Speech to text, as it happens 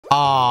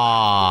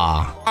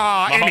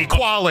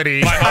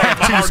Inequality. I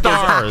have 2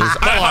 stars.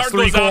 I lost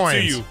 3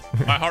 coins.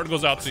 My heart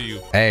goes out to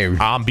you. Hey,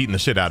 I'm beating the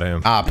shit out of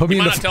him. put me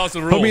in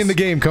the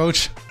game,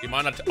 coach. You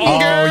might not.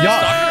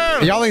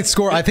 Y'all ain't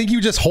score. I think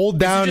you just hold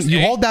down. You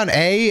hold down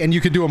A, and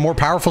you could do a more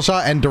powerful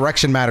shot, and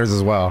direction matters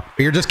as well.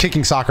 But you're just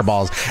kicking soccer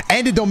balls,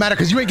 and it don't matter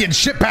because you ain't getting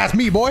shit past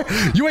me, boy.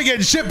 You ain't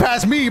getting shit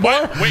past me,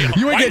 boy.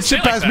 You ain't getting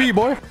shit past me,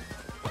 boy.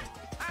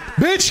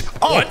 Bitch!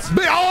 Oh!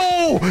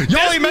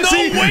 Y'all ain't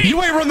Messi! No,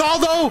 you ain't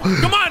Ronaldo!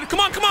 Come on!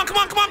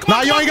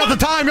 Nah, y'all ain't got the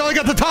time! Y'all ain't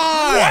got the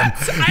time!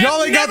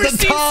 Y'all ain't got the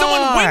time!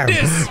 Someone win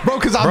this. Bro,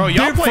 because I'm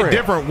y'all play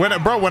different.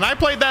 When I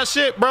played that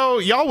shit, bro,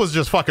 y'all was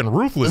just fucking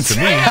ruthless to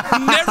me.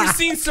 I've never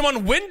seen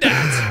someone win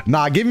that.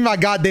 Nah, give me my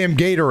goddamn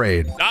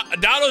Gatorade.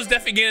 Doto's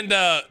definitely getting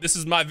the "this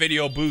is my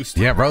video" boost.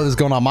 Yeah, bro, this is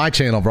going on my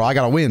channel, bro. I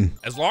gotta win.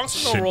 As long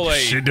as I don't roll a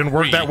shit didn't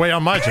work that way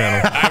on my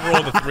channel. I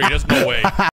rolled a 3. There's no way.